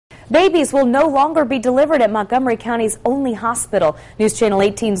Babies will no longer be delivered at Montgomery County's only hospital. News Channel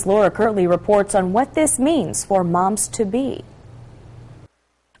 18's Laura Kirtley reports on what this means for moms-to-be.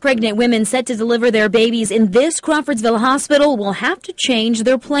 Pregnant women set to deliver their babies in this Crawfordsville hospital will have to change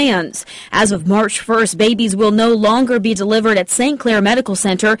their plans. As of March 1st, babies will no longer be delivered at St. Clair Medical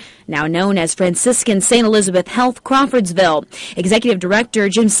Center, now known as Franciscan St. Elizabeth Health Crawfordsville. Executive Director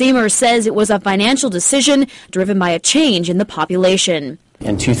Jim Seymour says it was a financial decision driven by a change in the population.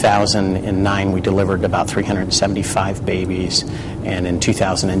 In 2009, we delivered about 375 babies, and in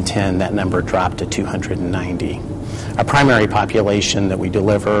 2010, that number dropped to 290. Our primary population that we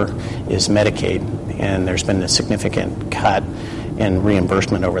deliver is Medicaid, and there's been a significant cut in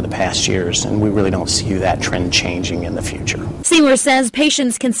reimbursement over the past years, and we really don't see that trend changing in the future. Seymour says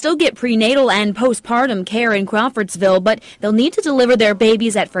patients can still get prenatal and postpartum care in Crawfordsville, but they'll need to deliver their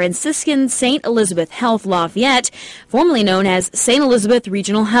babies at Franciscan St. Elizabeth Health Lafayette, formerly known as St. Elizabeth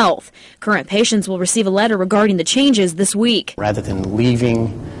Regional Health. Current patients will receive a letter regarding the changes this week. Rather than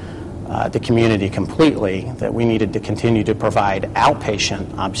leaving the community completely, that we needed to continue to provide outpatient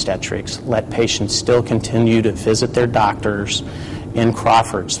obstetrics, let patients still continue to visit their doctors in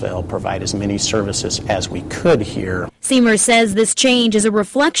Crawfordsville, provide as many services as we could here. Seymour says this change is a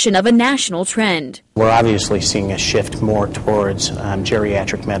reflection of a national trend. We're obviously seeing a shift more towards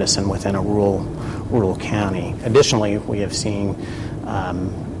geriatric medicine within a rural county. Additionally, we have seen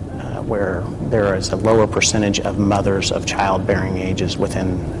where there is a lower percentage of mothers of childbearing ages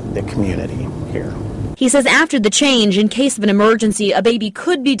within the community here. He says after the change, in case of an emergency, a baby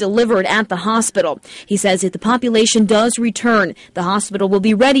could be delivered at the hospital. He says if the population does return, the hospital will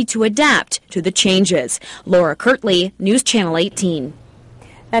be ready to adapt to the changes. Laura Kirtley, News Channel 18.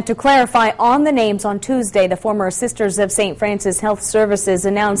 And to clarify on the names, on Tuesday, the former Sisters of St. Francis Health Services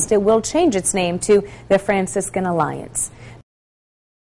announced it will change its name to the Franciscan Alliance.